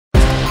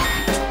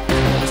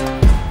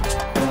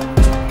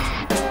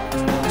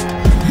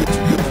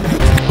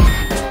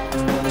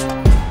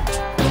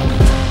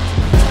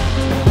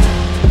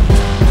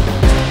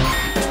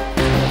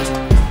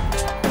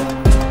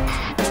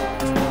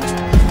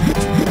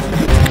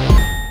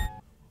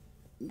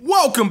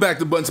Welcome back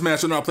to Button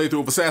Smash on our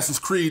playthrough of Assassin's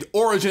Creed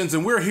Origins,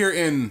 and we're here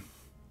in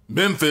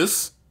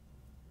Memphis,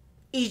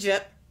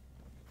 Egypt.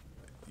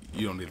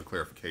 You don't need the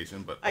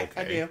clarification, but okay.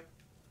 I do.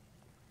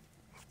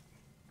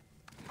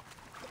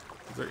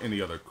 Is there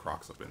any other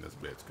crocs up in this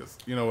bitch? Because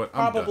you know what?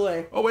 Probably.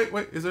 Done. Oh wait.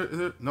 Is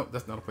there? No,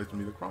 that's not a place for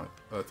me to crawl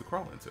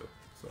into.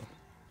 So.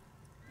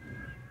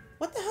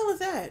 What the hell is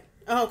that?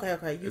 Oh,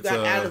 okay. You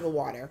got out of the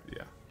water.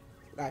 Yeah.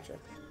 Gotcha.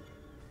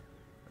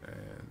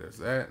 And there's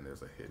that, and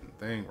there's a hidden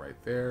thing right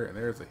there, and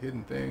there's a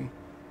hidden thing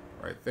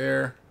right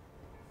there.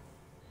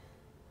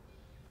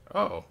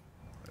 Oh,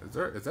 is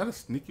that a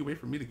sneaky way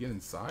for me to get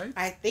inside?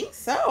 I think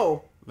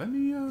so. Let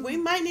me. We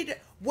might need to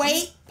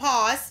wait.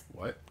 Pause.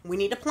 What? We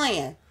need a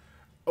plan.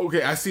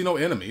 Okay, I see no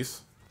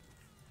enemies.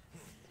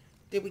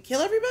 Did we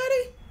kill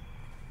everybody?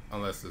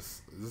 Unless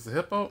is this a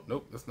hippo?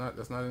 Nope, that's not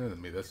an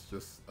enemy. That's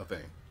just a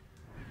thing.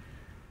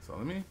 So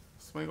let me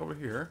swing over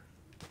here.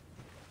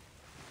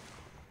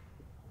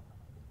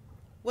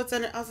 What's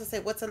under? I was gonna say,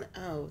 what's on?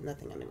 Oh,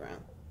 nothing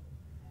underground.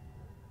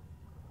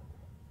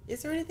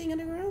 Is there anything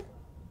underground?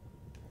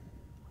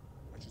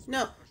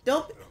 No,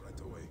 don't.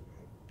 Right away.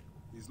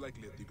 He's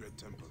likely at the Great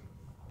Temple.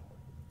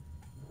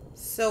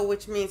 So,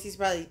 which means he's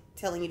probably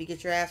telling you to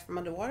get your ass from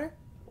underwater?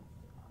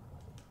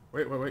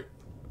 Wait. Let me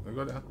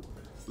go down.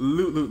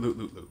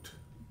 Loot.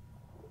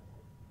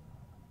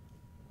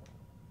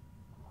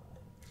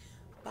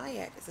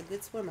 Bayek is a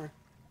good swimmer.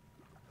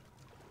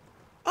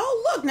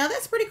 Oh, look, now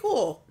that's pretty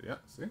cool. Yeah,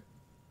 see?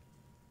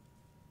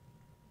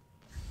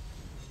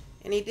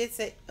 And he did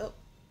say, oh,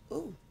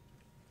 ooh.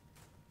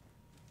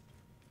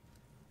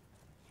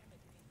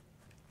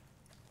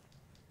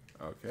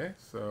 Okay,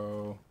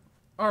 so,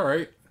 all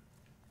right.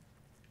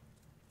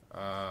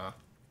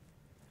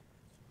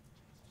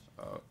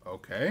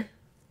 Okay.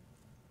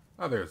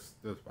 Oh, there's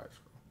Bite Scroll.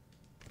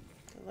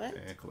 What?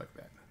 And collect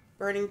that.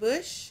 Burning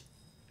bush.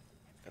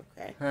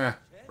 Okay.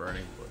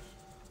 Burning bush.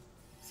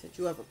 Since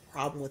you have a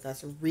problem with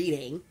us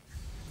reading.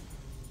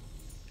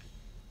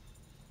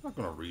 I'm not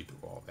gonna read through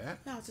all that.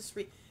 No, I'll just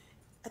read.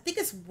 I think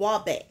it's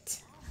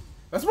Wombat.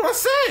 That's what I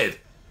said.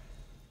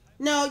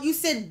 No, you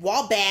said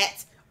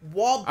Wombat.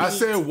 Wombat. I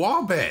said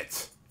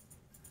Wombat.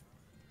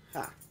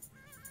 Huh.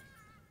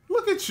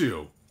 Look at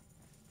you.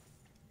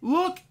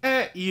 Look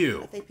at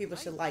you. I think people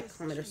should like,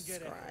 comment, or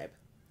subscribe.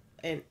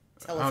 And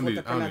tell us what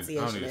the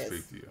pronunciation I don't need to is.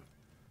 speak to you.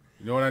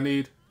 You know what I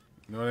need?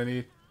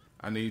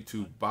 I need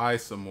to buy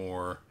some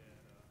more.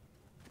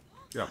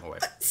 Get out of my way.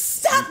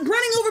 Stop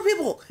running over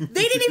people.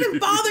 They didn't even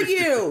bother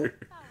you.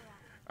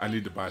 I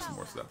need to buy some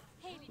more stuff.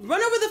 Run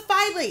over the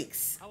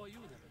filings.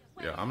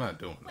 Yeah, I'm not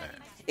doing that.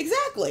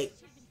 Exactly.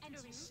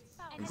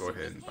 I'll go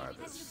ahead and buy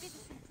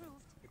this.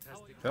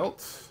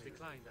 Pelt.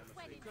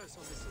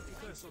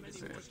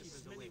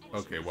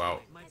 Okay,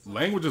 wow.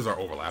 Languages are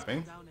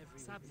overlapping.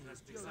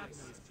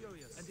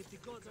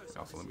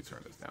 Also, let me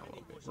turn this down a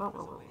little bit.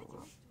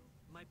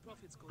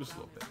 Just a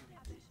little bit.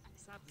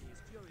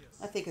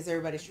 I think because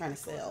everybody's trying to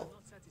sell.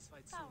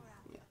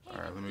 Yeah.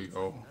 Alright, let me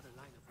go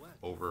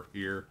over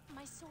here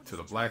to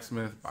the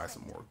blacksmith, buy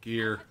some more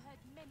gear.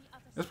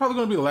 It's probably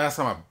going to be the last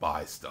time I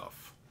buy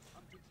stuff.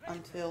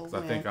 Until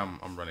I think I'm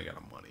running out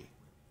of money.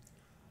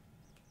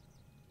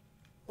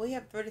 Well, you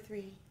have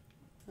 33.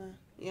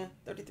 Yeah,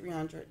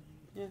 3,300.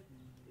 Yeah.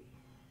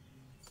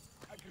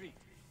 Okay,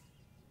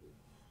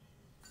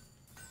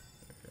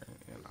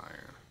 and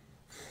iron.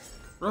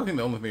 Really, think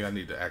the only thing I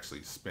need to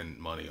actually spend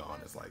money on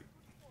is like,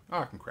 oh,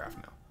 I can craft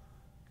now.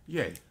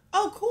 Yay.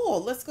 Oh,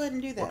 cool. Let's go ahead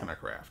and do that. What can I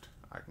craft?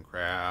 I can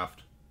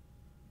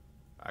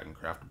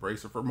craft a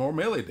bracer for more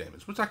melee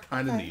damage, which I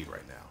kind of need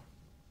right now.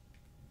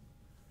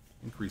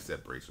 Increase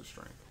that bracer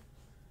strength.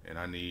 And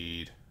I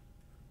need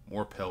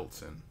more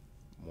pelts and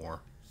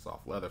more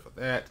soft leather for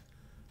that.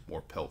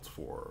 More pelts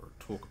for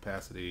tool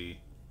capacity.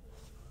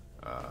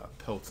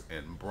 Pelts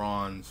and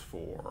bronze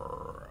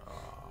for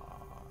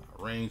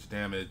range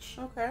damage.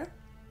 Okay.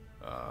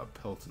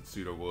 Pelts and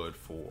cedar wood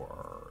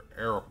for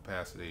arrow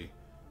capacity.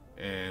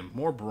 And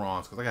more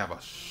bronze because I have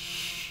a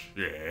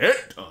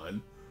shit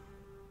ton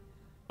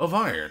of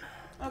iron.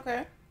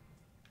 Okay.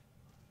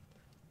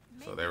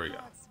 So there we go.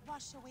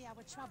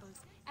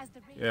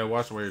 Yeah,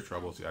 wash away your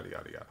troubles, yada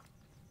yada yada.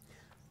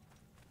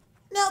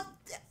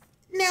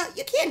 Now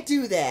you can't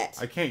do that.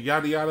 I can't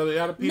yada yada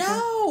yada people.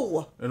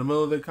 No. In the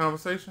middle of the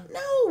conversation.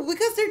 No,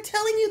 because they're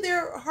telling you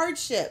their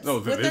hardships. No,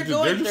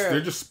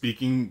 they're just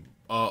speaking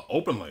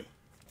openly.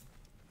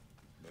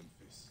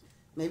 Memphis.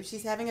 Maybe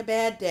she's having a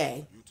bad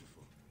day.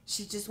 Beautiful.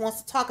 She just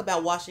wants to talk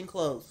about washing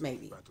clothes.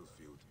 Maybe.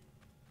 Battlefield.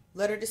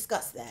 Let her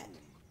discuss that.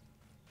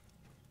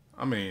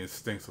 I mean, it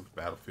stinks of the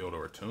battlefield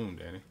or a tomb,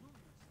 Danny.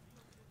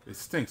 It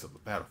stinks of the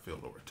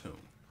battlefield or a tomb.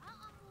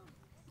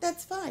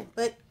 That's fine,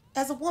 but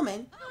as a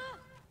woman,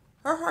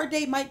 her hard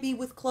day might be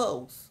with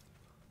clothes.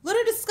 Let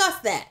her discuss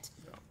that.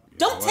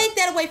 Don't take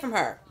that away from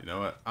her. You know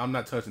what? I'm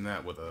not touching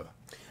that with a...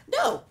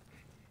 No,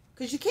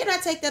 because you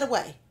cannot take that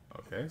away.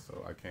 Okay,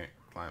 so I can't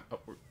climb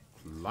upward.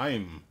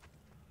 Climb.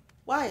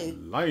 Why?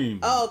 Climb.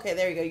 Oh, okay,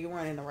 there you go. You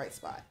weren't in the right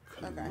spot.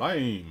 Okay.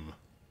 Climb.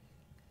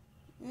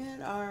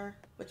 And our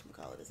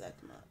whatchamacallit is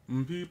acting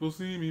up. People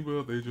see me,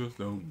 but they just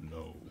don't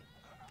know.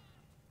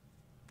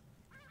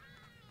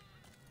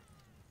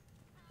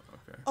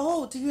 Okay.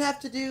 Oh, do you have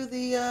to do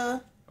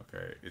the?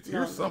 Okay, it's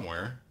here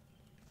somewhere.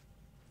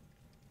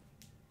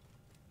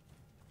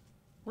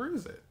 Where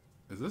is it?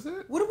 Is this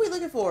it? What are we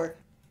looking for?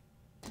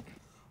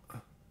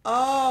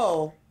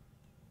 Oh.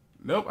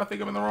 Nope, I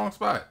think I'm in the wrong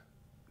spot.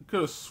 I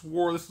could have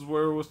swore this is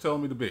where it was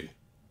telling me to be.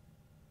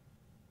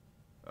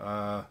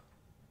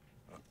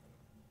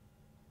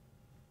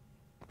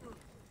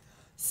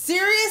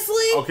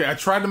 Seriously? Okay, I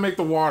tried to make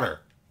the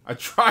water. I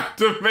tried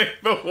to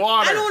make the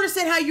water. I don't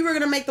understand how you were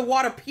going to make the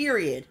water,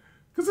 period.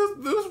 Because it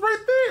was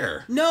right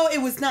there. No,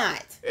 it was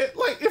not.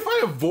 Like, if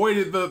I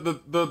avoided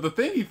the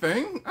thingy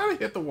thing, I'd have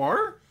hit the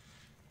water.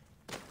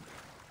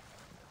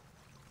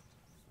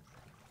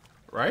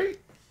 Right?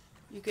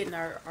 You're getting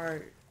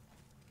our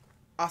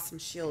awesome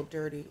shield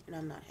dirty, and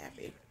I'm not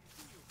happy.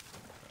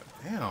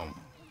 Damn.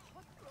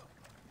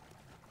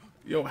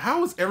 Yo,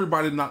 how is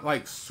everybody not,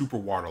 like, super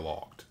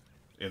waterlogged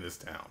in this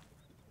town?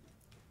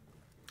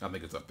 I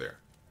think it's up there.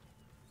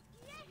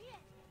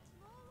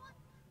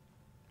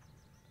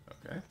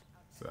 Okay,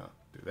 so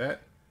do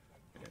that,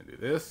 and do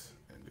this,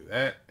 and do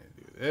that, and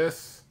do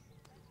this,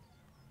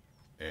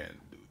 and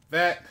do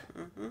that,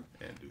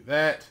 and do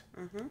that,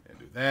 and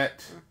do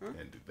that,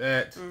 and do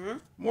that.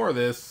 More of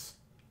this.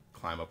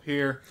 Climb up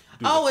here.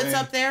 Oh, it's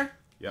up there?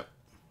 Yep.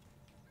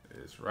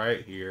 It's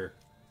right here.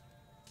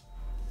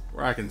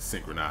 Where I can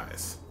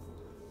synchronize.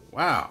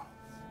 Wow.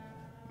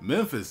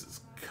 Memphis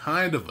is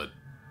kind of a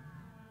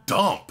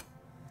dump.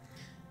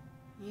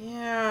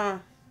 Yeah.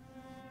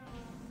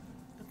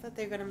 I thought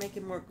they were going to make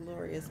it more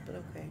glorious, but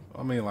okay.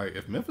 I mean, like,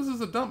 if Memphis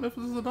is a dump,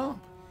 Memphis is a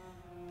dump.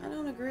 I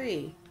don't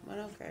agree, but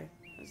okay.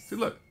 See,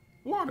 look.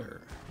 Water.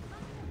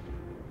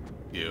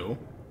 Ew.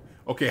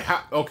 Okay,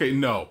 okay,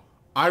 no.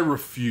 I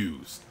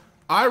refuse.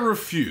 I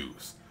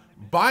refuse.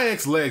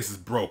 Bayek's legs is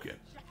broken.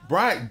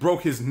 Bayek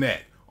broke his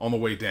neck on the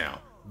way down.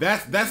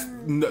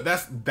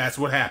 That's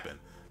what happened.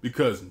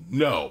 Because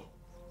no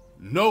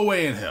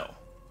way in hell.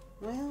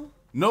 Well,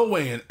 no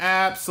way in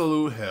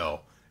absolute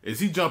hell is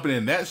he jumping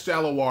in that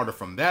shallow water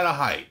from that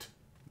height.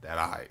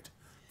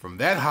 From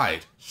that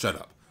height. Shut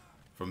up.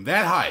 From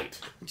that height.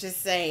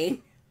 Just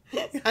saying.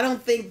 I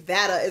don't think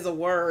that is a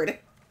word.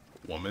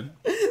 Woman.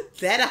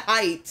 That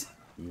height.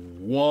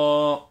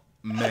 Woman.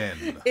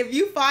 If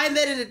you find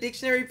that in a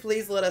dictionary,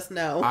 please let us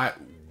know.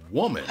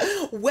 Woman.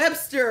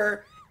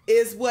 Webster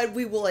is what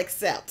we will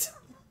accept.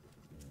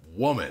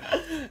 Woman.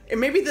 And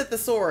maybe the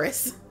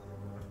thesaurus.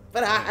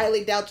 But I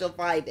highly doubt you'll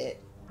find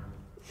it.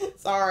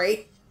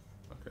 Sorry.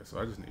 Okay, so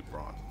I just need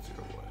bronze and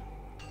zero wood.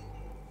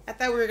 I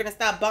thought we were going to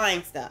stop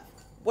buying stuff.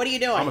 What are you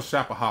doing? I'm a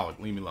shopaholic.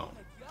 Leave me alone.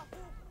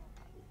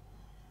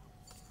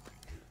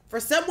 For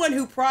someone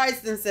who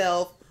prides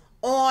themselves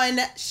on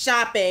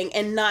shopping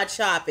and not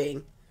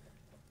shopping.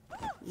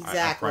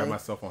 Exactly. I pride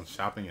myself on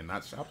shopping and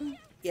not shopping?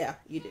 Yeah,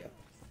 you do.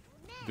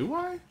 Do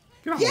I?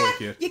 Get on my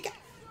way, kid.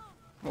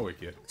 Come away,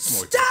 kid.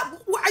 Stop!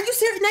 Are you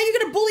serious? Now you're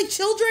going to bully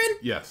children?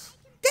 Yes.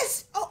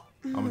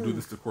 I'm going to do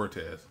this to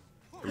Cortez.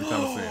 Every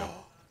time I see him.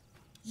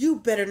 You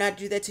better not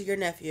do that to your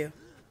nephew.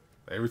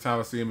 Every time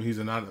I see him, he's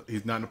not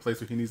in the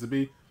place where he needs to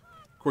be.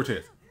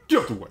 Cortez,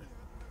 get out the way.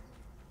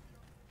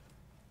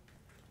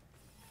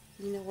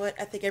 You know what?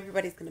 I think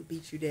everybody's going to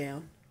beat you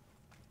down.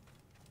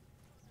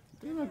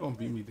 They're not going to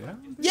beat me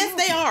down. Yes,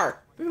 they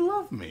are. They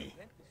love me.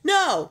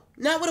 No,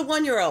 not with a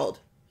 1-year-old.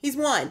 He's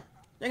 1.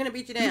 They're going to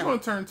beat you down. He's going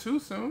to turn 2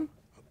 soon.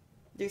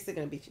 They're still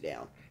going to beat you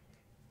down.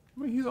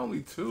 I mean, he's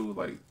only 2.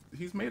 Like,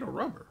 he's made of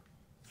rubber.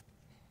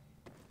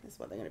 That's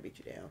why they're going to beat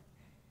you down.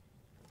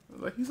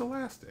 Like, he's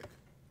elastic.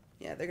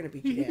 Yeah, they're going to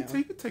beat you down.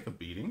 He could take a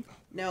beating.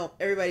 No,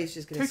 everybody's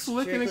just going to... Takes a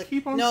licking and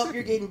keep on No, sicking.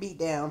 you're getting beat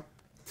down.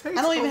 Takes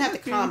I don't even have to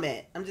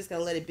comment. I'm just going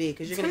to let it be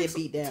because you're going to get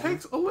beat down.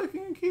 Takes a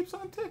licking and keeps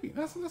on ticking.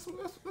 That's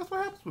what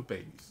happens with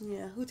babies.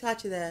 Yeah, who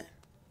taught you that?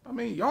 I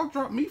mean, y'all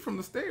dropped me from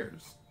the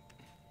stairs.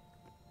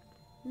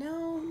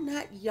 No,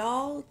 not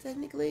y'all,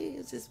 technically.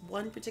 It's just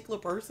one particular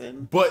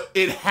person. But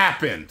it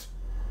happened,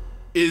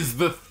 is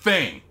the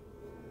thing.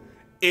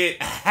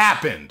 It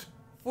happened.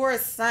 For a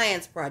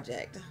science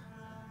project.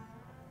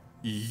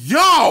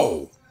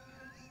 Yo!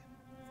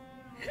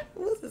 It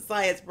was a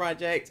science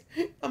project,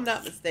 if I'm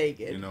not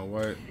mistaken. You know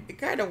what? It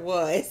kind of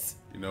was.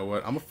 You know what?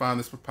 I'm going to find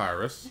this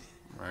papyrus,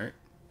 right? I'm going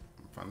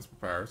to find this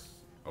papyrus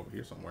over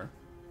here somewhere.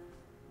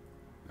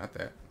 Not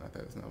that.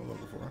 That's not what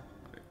I'm looking for.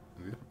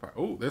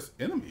 Oh, there's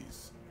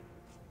enemies.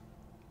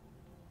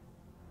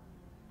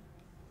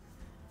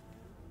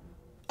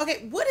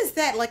 Okay, what is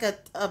that? Like a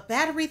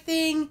battery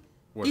thing?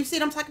 What? You see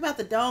what I'm talking about?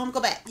 The dome? Go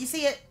back. You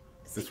see it?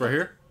 This right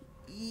here?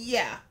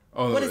 Yeah.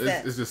 Oh, what no, is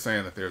that? It's just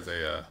saying that there's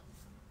a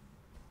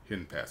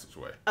hidden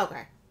passageway.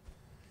 Okay.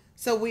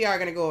 So we are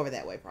going to go over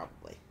that way,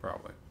 probably.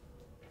 Probably.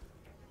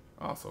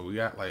 Also, we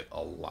got like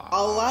a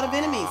lot of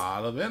enemies. A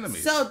lot of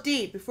enemies. So,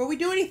 D, before we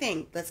do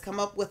anything, let's come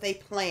up with a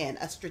plan,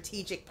 a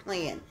strategic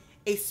plan,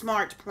 a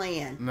smart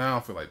plan. No, I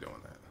don't feel like doing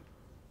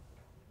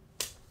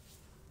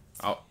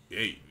that.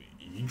 Hey,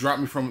 You dropped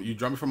me from a high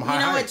You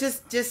know height. what?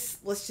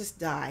 Just let's just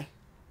die.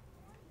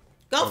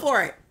 Go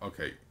for it.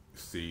 Okay.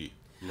 See,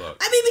 look.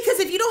 I mean, because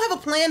if you don't have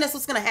a plan, that's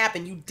what's gonna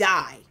happen. You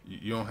die.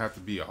 You don't have to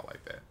be all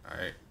like that. All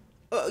right.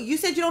 You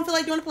said you don't feel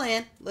like doing a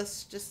plan.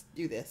 Let's just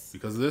do this.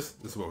 Because of this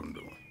is what I'm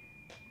doing.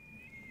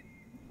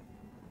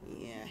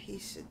 Yeah, he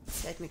should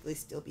technically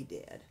still be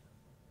dead.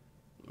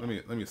 Let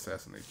me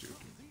assassinate you.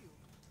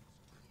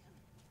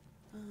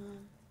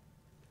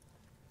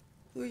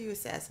 Who are you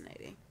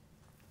assassinating?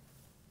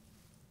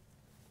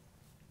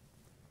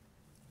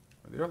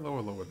 They're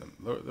lower level than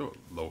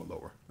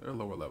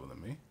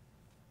me.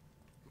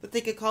 But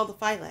they could call the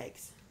fight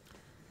legs.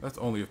 That's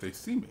only if they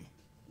see me.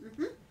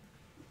 Mm-hmm.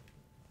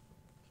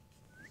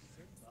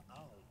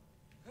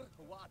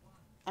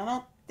 I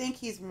don't think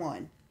he's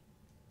won.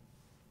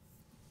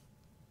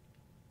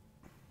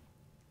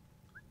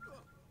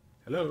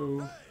 Hello.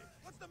 Hey,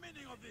 what's the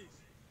meaning of this?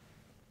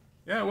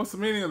 Yeah, what's the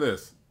meaning of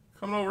this?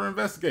 Coming over to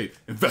investigate.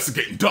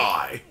 Investigate and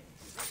die.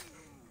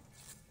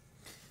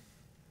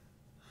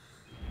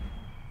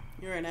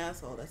 You're an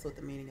asshole. That's what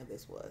the meaning of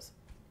this was.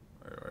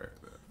 Right.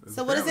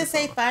 So what does it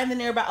say? Find the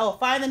nearby. Oh,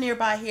 find the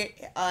nearby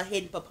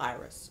hidden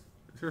papyrus.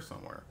 It's here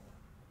somewhere.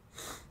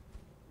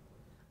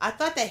 I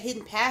thought that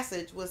hidden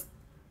passage was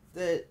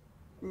the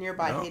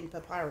nearby No. hidden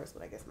papyrus,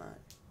 but I guess not.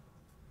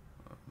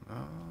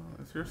 No,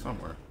 it's here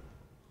somewhere.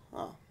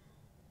 Oh.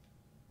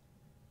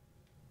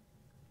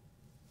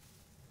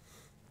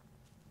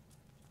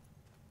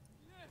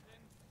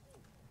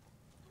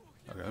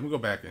 Okay, let me go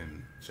back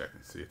and check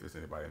and see if there's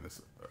anybody in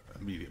this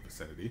immediate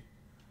vicinity.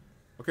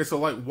 Okay, so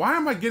like, why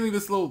am I getting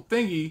this little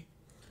thingy?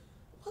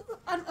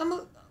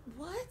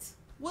 What?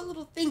 What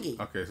little thingy?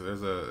 Okay, so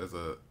there's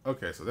a.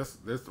 Okay, so that's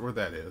where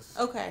that is.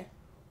 Okay.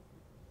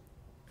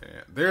 And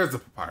there's the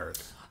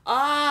papyrus.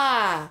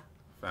 Ah!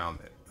 Found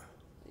it.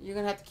 You're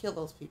gonna have to kill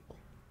those people.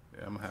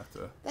 Yeah, I'm gonna have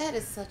to. That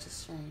is such a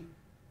shame.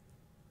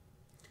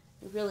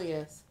 It really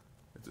is.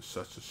 It's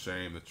such a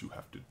shame that you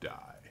have to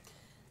die.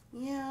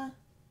 Yeah.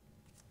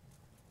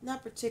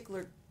 Not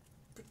particularly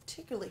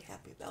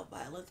happy about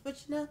violence,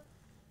 but you know,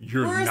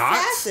 You're we're not.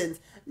 assassins.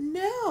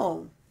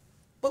 No,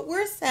 but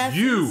we're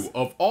assassins. You,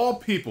 of all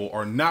people,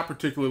 are not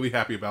particularly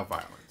happy about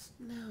violence.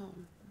 No,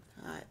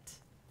 not.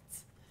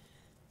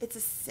 It's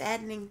a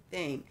saddening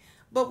thing,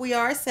 but we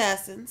are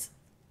assassins.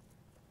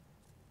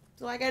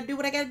 So I gotta do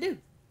what I gotta do.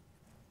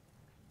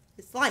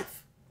 It's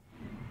life.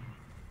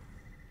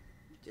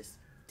 Just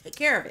take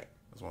care of it.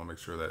 I just want to make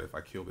sure that if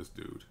I kill this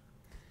dude,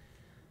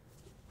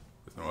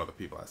 there's no other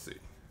people I see.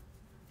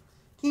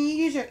 Can you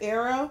use your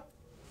arrow?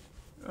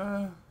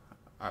 I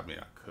mean,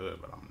 I could,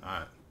 but I'm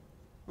not.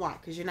 Why?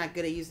 Because you're not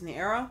good at using the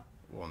arrow?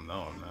 Well,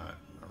 no, I'm not.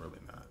 I'm really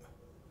not.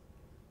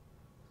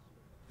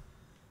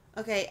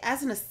 Okay,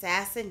 as an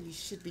assassin, you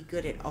should be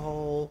good at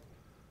all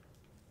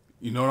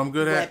You know what I'm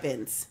good at?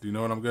 weapons. Do you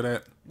know what I'm good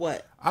at?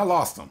 What? I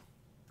lost him.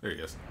 There he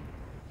is.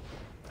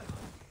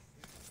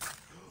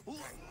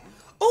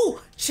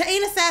 Oh,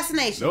 chain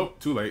assassination. Nope,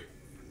 too late.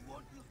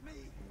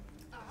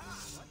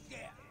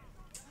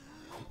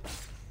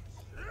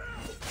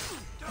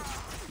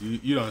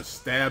 You done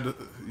stabbed.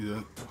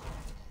 You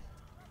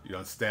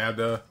done stabbed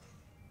a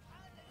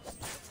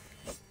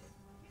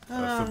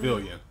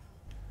civilian.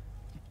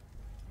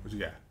 What you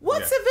got?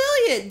 What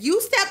civilian?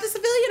 You stabbed the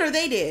civilian or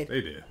they did?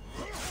 They did.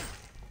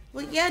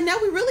 Well, yeah, now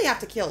we really have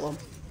to kill them.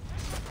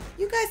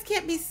 You guys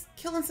can't be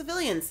killing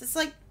civilians. It's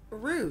like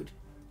rude.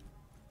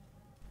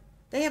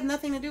 They have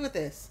nothing to do with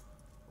this.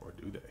 Or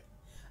do they?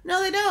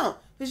 No, they don't.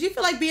 Because you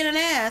feel like being an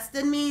ass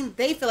doesn't mean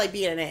they feel like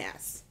being an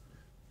ass.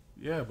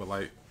 Yeah, but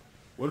like,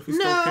 what if he's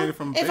No, located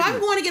from if baby? I'm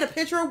going to get a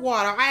pitcher of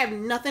water, I have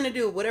nothing to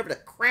do with whatever the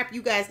crap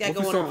you guys got What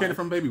if he's going located on.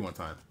 from baby one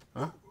time?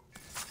 Huh?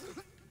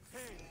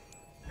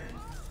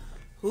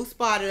 Who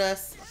spotted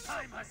us?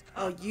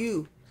 Oh,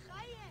 you.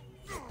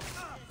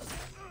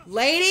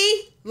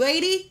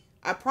 Lady,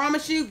 I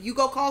promise you, you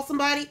go call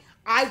somebody,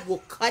 I will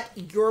cut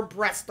your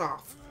breast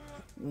off.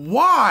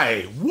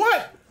 Why?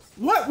 What?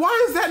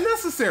 Why is that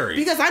necessary?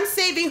 Because I'm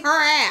saving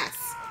her ass.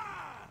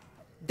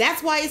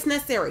 That's why it's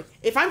necessary.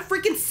 If I'm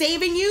freaking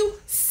saving you,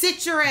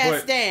 sit your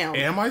ass But down.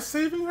 Am I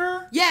saving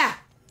her? Yeah.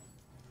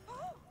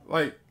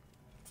 Like,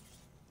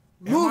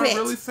 Move am I it.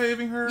 really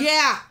saving her?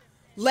 Yeah.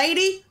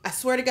 Lady, I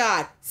swear to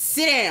God,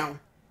 sit down.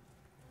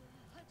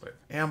 But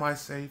am I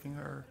saving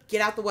her?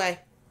 Get out the way.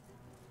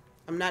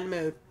 I'm not in the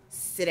mood.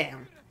 Sit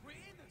down.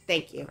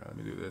 Thank you. All right, let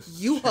me do this.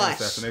 You Chain hush.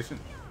 Assassination.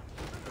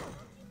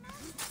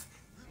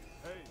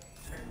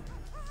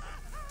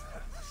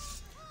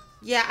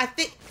 Yeah, I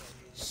think...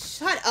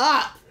 Shut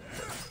up.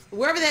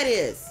 Wherever that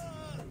is.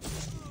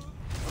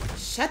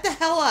 Shut the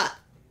hell up.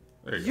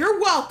 There you You're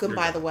go. welcome, You're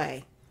by gone. the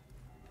way.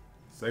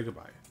 Say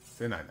goodbye.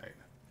 Say night-night.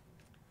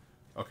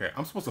 Okay,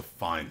 I'm supposed to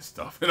find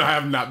stuff, and I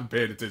have not been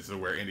paying attention to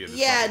where any of this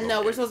Yeah, stuff is no,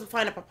 we're located. supposed to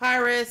find a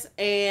papyrus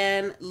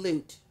and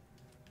loot.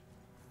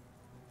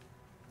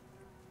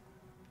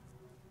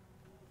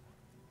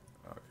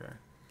 Okay.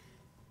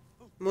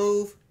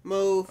 Move.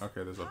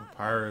 Okay, there's a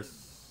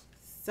papyrus.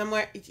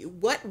 Somewhere.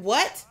 What?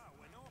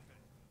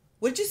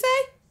 What did you say?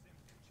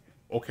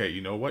 Okay,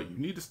 you know what? You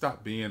need to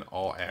stop being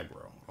all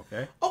aggro,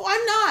 okay? Oh,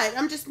 I'm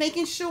not. I'm just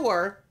making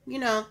sure, you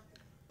know.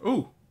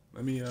 Ooh,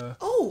 let me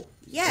Oh,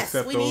 yes,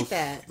 accept we need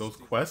that. those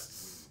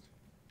quests.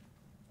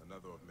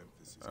 Another of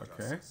Memphis'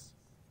 Okay. classes.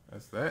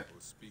 That's that.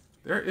 Will speak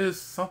to There is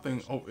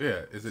something. Oh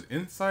yeah, is it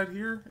inside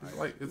here?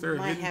 Is there a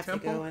Might hidden have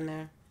temple? to go in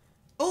there.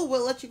 Oh,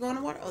 we'll let you go in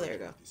the water. Oh, there you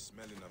go. the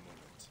smell in a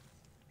moment.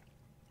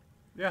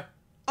 Yeah,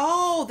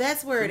 Oh,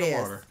 that's where it in the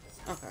is. water.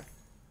 Okay.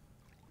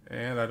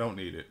 And I don't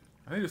need it.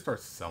 I need to start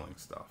selling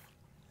stuff.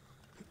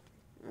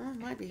 Well,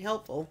 might be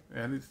helpful.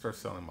 Yeah, I need to start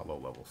selling my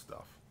low-level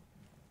stuff.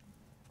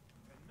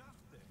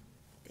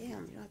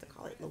 Damn, you don't have to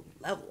call it low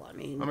level. I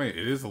mean, It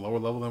is a lower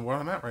level than where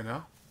I'm at right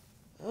now.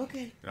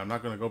 okay. And I'm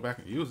not going to go back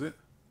and use it.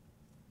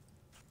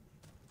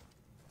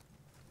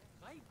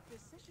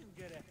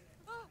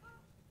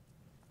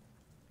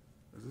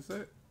 Is this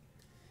it?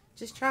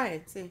 Just try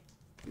it. See.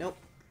 Nope.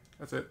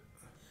 That's it.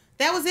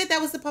 That was it?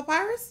 That was the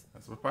papyrus?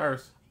 That's the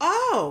papyrus.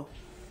 Oh.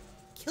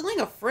 Killing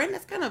a friend?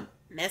 That's kind of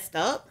messed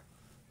up.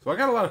 So I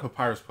got a lot of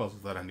papyrus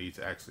puzzles that I need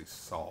to actually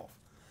solve.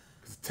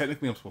 Because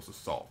technically I'm supposed to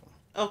solve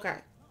them. Okay.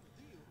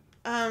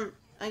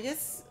 I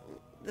guess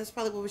that's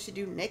probably what we should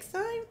do next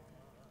time.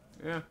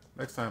 Yeah,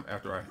 next time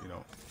after I,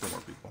 kill more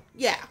people.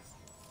 Yeah.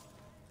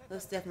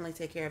 Let's definitely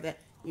take care of that.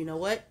 You know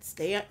what?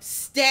 Stay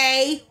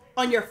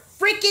on your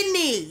freaking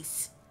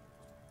knees.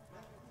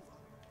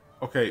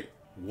 Okay,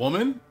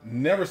 woman,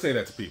 never say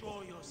that to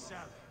people. Show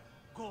yourself.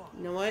 Go on.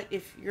 You know what?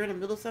 If you're in the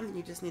middle of something,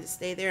 you just need to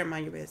stay there and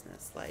mind your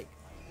business. Like,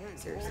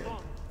 seriously.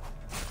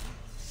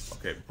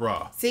 Okay,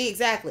 bruh. See,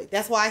 exactly.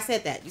 That's why I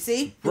said that. You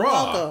see? You're Bruh.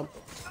 welcome.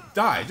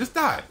 Die. Just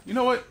die. You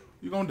know what?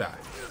 You're gonna die.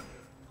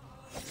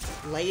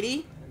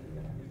 Lady.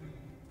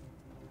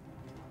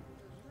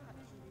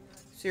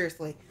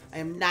 Seriously. I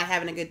am not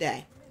having a good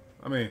day.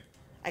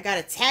 I got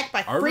attacked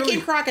by freaking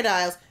really?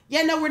 crocodiles.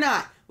 Yeah, no, we're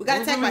not. We got Are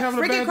we attacked really by having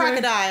a freaking bad day?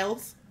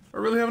 crocodiles. Are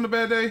really having a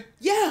bad day?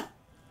 Yeah.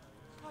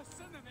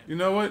 You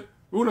know what?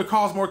 We're gonna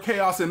cause more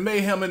chaos and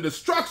mayhem and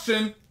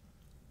destruction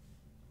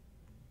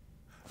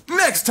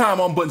next time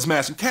on Button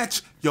Smash, and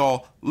catch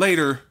y'all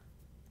later.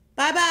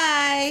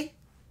 Bye-bye.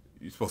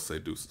 You're supposed to say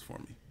deuces for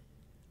me. You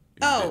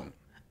Oh,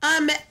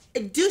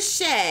 didn't.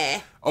 douche.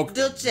 Okay.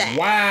 Douche.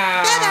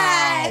 Wow.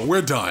 Bye-bye.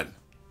 We're done.